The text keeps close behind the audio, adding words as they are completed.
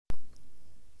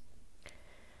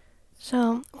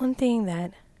So, one thing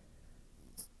that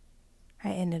I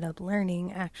ended up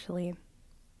learning actually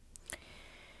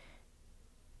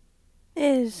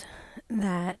is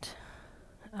that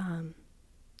a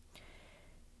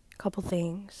couple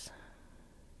things,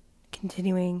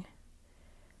 continuing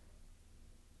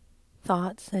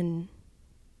thoughts and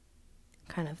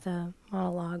kind of the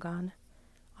monologue on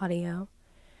audio.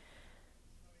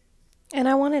 And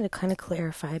I wanted to kind of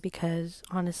clarify because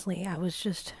honestly, I was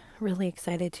just really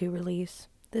excited to release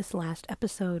this last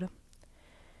episode.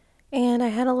 And I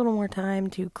had a little more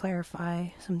time to clarify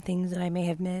some things that I may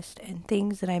have missed and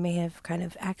things that I may have kind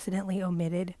of accidentally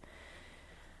omitted.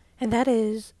 And that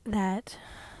is that,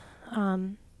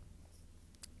 the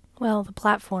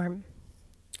platform,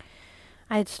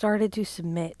 I had started to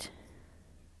submit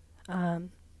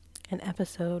an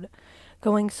episode.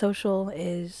 Going Social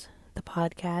is the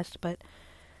podcast, but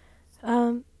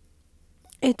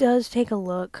it does take a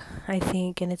look, I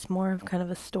think, and it's more of kind of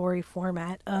a story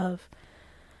format of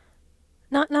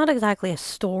not exactly a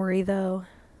story though,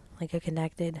 like a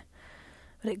connected,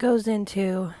 but it goes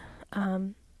into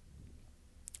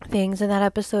things, and that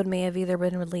episode may have either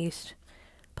been released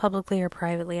publicly or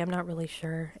privately, I'm not really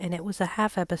sure, and it was a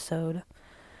half episode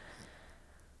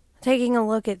taking a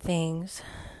look at things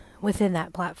within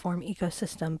that platform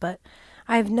ecosystem. But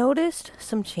I've noticed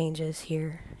some changes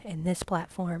here in this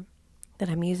platform that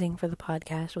I'm using for the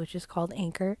podcast, which is called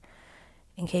Anchor.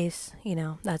 In case,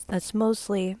 that's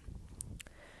mostly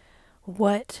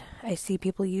what I see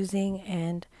people using,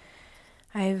 and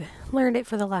I've learned it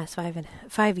for the last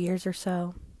 5 years or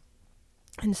so.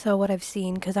 And so what I've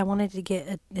seen, because I wanted to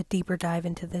get a deeper dive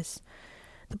into the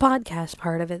podcast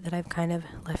part of it that I've kind of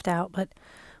left out, but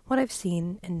what I've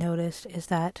seen and noticed is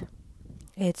that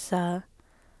it's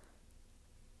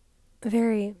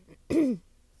very,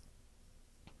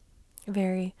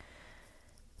 very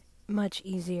much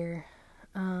easier,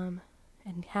 and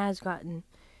has gotten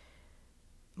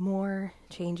more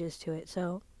changes to it.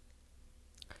 So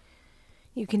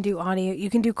you can do audio, you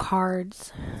can do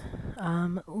cards,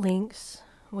 links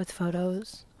with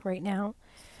photos right now.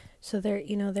 So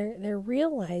they're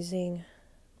realizing,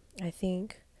 I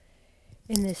think,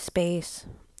 in this space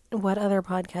what other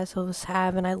podcast hosts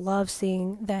have, and I love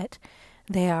seeing that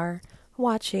they are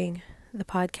watching the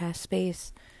podcast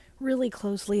space really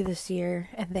closely this year,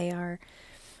 and they are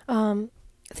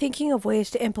thinking of ways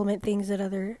to implement things that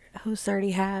other hosts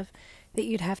already have that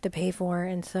you'd have to pay for,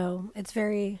 and so it's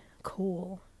very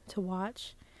cool to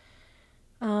watch.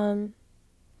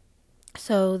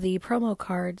 So the promo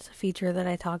cards feature that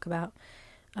I talk about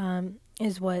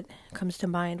is what comes to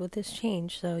mind with this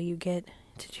change. So you get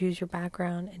to choose your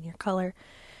background and your color.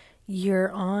 You're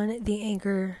on the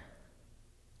Anchor.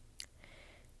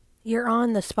 You're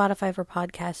on the Spotify for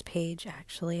Podcast page,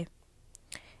 actually.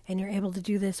 And you're able to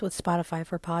do this with Spotify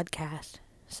for Podcast.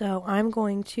 So I'm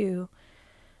going to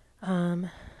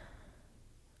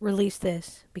release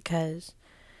this because,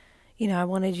 I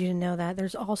wanted you to know that.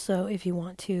 There's also, if you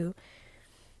want to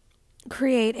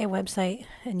create a website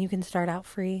and you can start out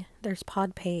free, there's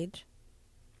Podpage.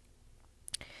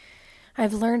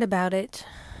 I've learned about it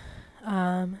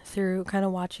through kind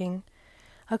of watching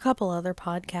a couple other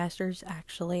podcasters,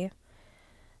 actually.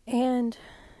 And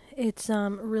it's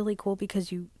really cool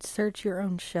because you search your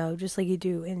own show just like you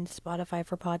do in Spotify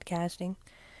for podcasting.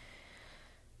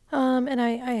 And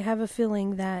I have a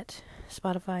feeling that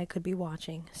Spotify could be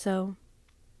watching. So,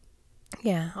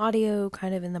 yeah, audio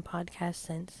kind of in the podcast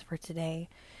sense for today.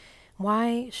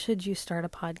 Why should you start a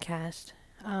podcast?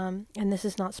 And this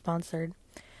is not sponsored.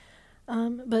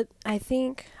 But I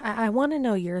think I want to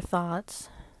know your thoughts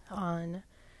on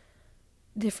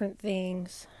different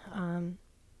things.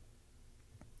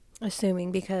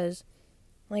 Assuming, because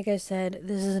like I said,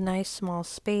 this is a nice small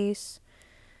space.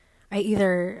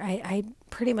 I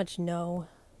pretty much know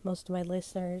most of my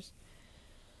listeners,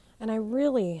 and I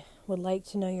really would like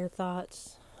to know your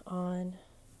thoughts on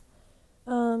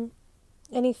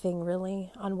anything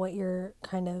really, on what you're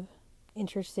kind of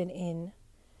interested in.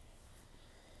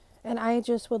 And I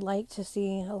just would like to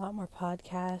see a lot more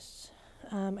podcasts.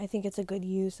 I think it's a good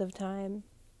use of time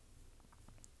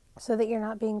so that you're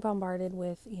not being bombarded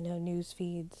with, news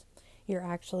feeds. You're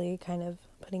actually kind of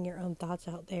putting your own thoughts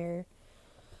out there.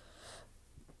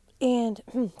 And,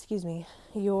 excuse me,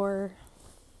 you're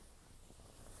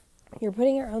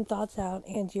putting your own thoughts out,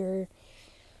 and you're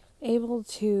able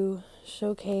to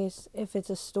showcase if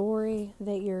it's a story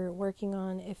that you're working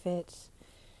on, if it's,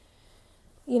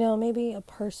 maybe a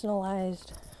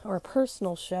personalized or a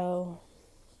personal show.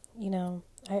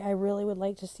 I really would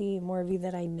like to see more of you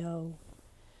that I know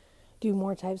do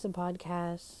more types of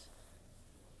podcasts,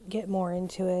 get more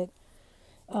into it.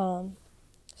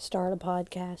 start a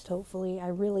podcast, hopefully. I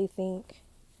really think.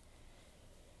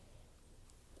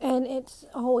 And it's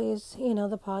always,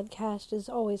 the podcast is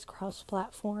always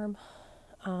cross-platform.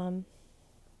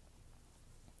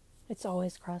 It's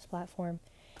always cross-platform.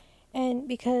 And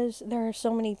because there are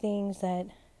so many things that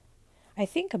I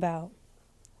think about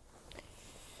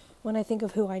when I think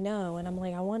of who I know, and I'm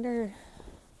like, I wonder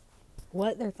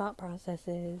what their thought process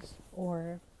is,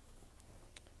 or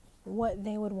what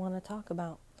they would want to talk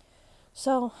about.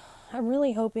 So I'm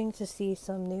really hoping to see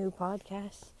some new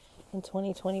podcasts in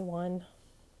 2021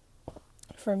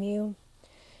 from you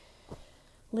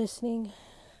listening.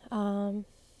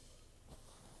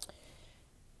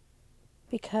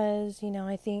 Because,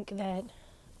 I think that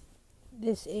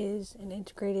this is an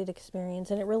integrated experience,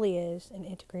 and it really is an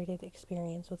integrated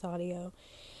experience with audio.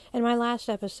 And my last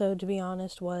episode, to be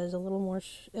honest, was a little more,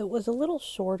 it was a little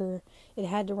shorter. It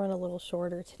had to run a little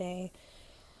shorter today.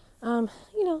 So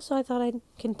I thought I'd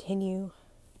continue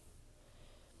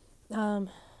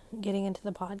getting into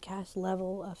the podcast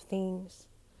level of things.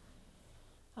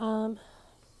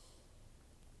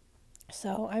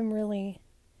 So I'm really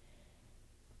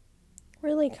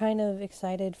kind of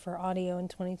excited for audio in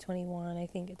 2021. I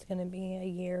think it's going to be a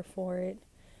year for it.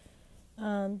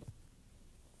 And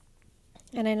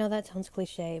I know that sounds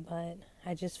cliche, but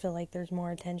I just feel like there's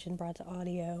more attention brought to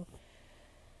audio.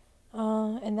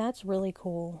 And that's really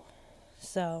cool.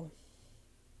 So,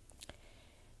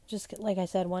 just like I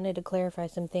said, wanted to clarify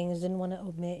some things, didn't want to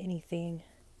omit anything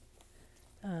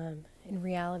in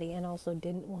reality, and also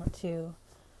didn't want to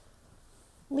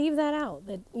leave that out,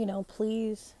 that,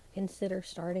 please consider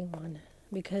starting one,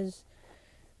 because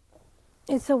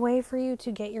it's a way for you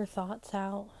to get your thoughts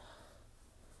out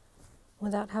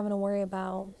without having to worry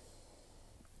about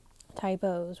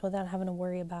typos, without having to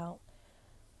worry about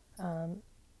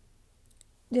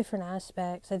different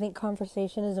aspects. I think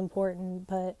conversation is important,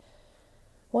 but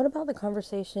what about the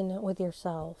conversation with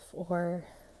yourself? Or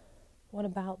what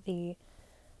about the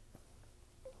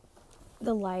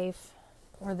life,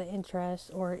 or the interests,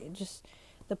 or just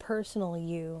the personal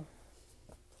you?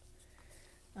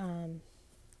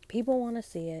 People want to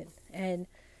see it, and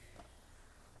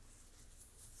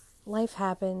life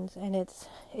happens, and it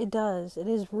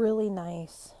is really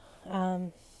nice.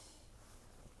 You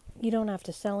don't have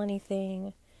to sell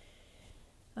anything.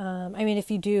 If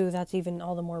you do, that's even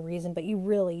all the more reason, but you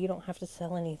don't have to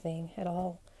sell anything at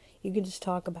all. You can just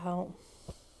talk about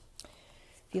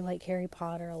if you like Harry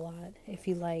Potter a lot, if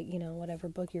you like, whatever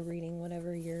book you're reading,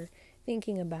 whatever you're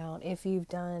thinking about, if you've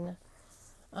tried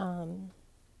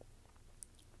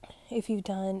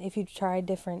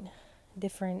different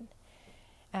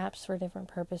apps for different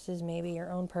purposes, maybe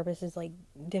your own purposes, like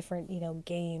different,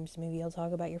 games. Maybe you'll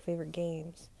talk about your favorite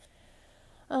games.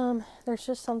 There's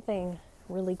just something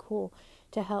really cool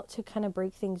to help to kind of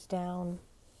break things down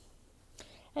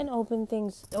and open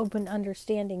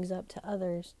understandings up to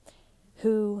others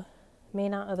who may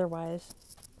not otherwise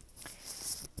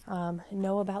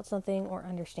know about something or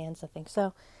understand something.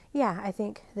 So yeah, I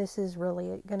think this is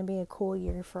really going to be a cool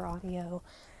year for audio.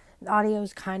 Audio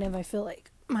is kind of, I feel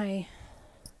like, my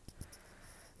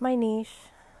niche.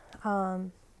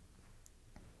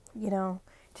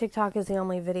 TikTok is the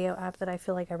only video app that I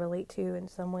feel like I relate to in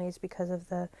some ways because of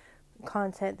the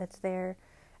content that's there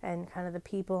and kind of the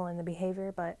people and the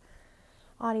behavior, but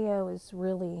audio is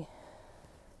really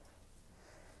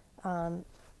my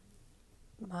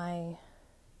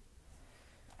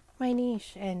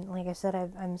niche. And like I said,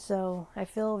 I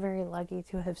feel very lucky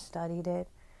to have studied it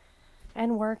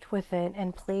and worked with it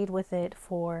and played with it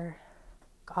for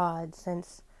God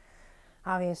since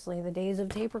obviously the days of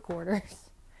tape recorders.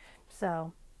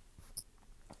 So,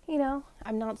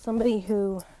 I'm not somebody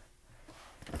who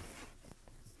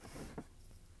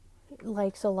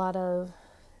likes a lot of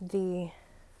the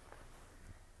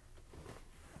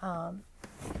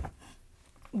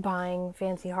buying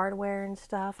fancy hardware and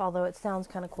stuff, although it sounds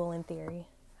kind of cool in theory.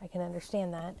 I can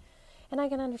understand that. And I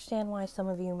can understand why some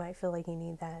of you might feel like you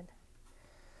need that.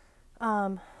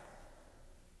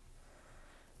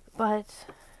 But,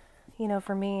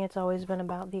 for me, it's always been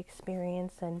about the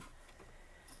experience, and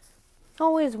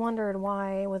always wondered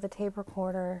why with a tape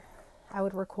recorder I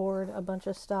would record a bunch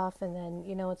of stuff, and then,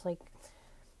 it's like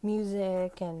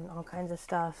music and all kinds of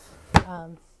stuff,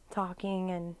 talking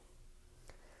and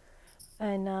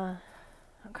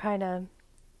kind of,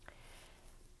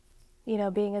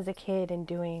 being as a kid and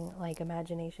doing like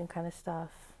imagination kind of stuff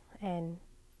and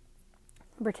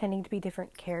pretending to be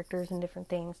different characters and different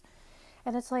things.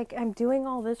 And it's like, I'm doing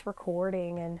all this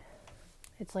recording and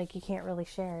it's like you can't really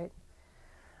share it.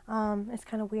 It's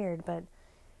kind of weird, but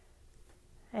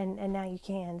and now you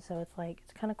can, so it's like,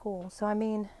 it's kind of cool. So I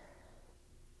mean,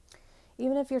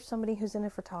 even if you're somebody who's into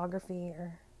photography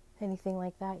or anything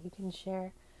like that, you can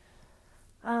share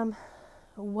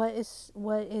what is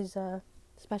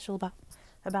special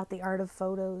about the art of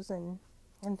photos and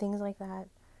things like that.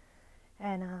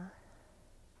 And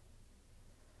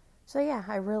so yeah,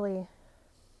 I really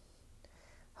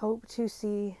hope to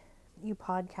see you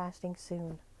podcasting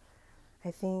soon.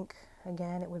 I think,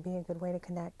 again, it would be a good way to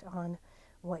connect on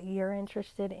what you're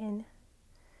interested in.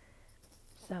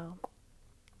 So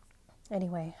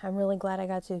anyway, I'm really glad I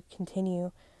got to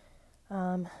continue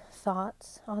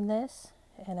thoughts on this,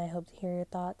 and I hope to hear your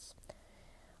thoughts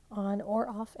on or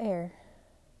off air,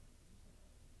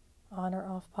 on or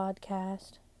off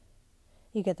podcast.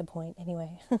 You get the point.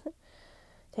 Anyway,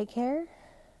 take care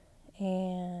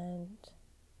and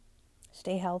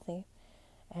stay healthy,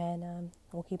 and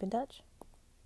we'll keep in touch.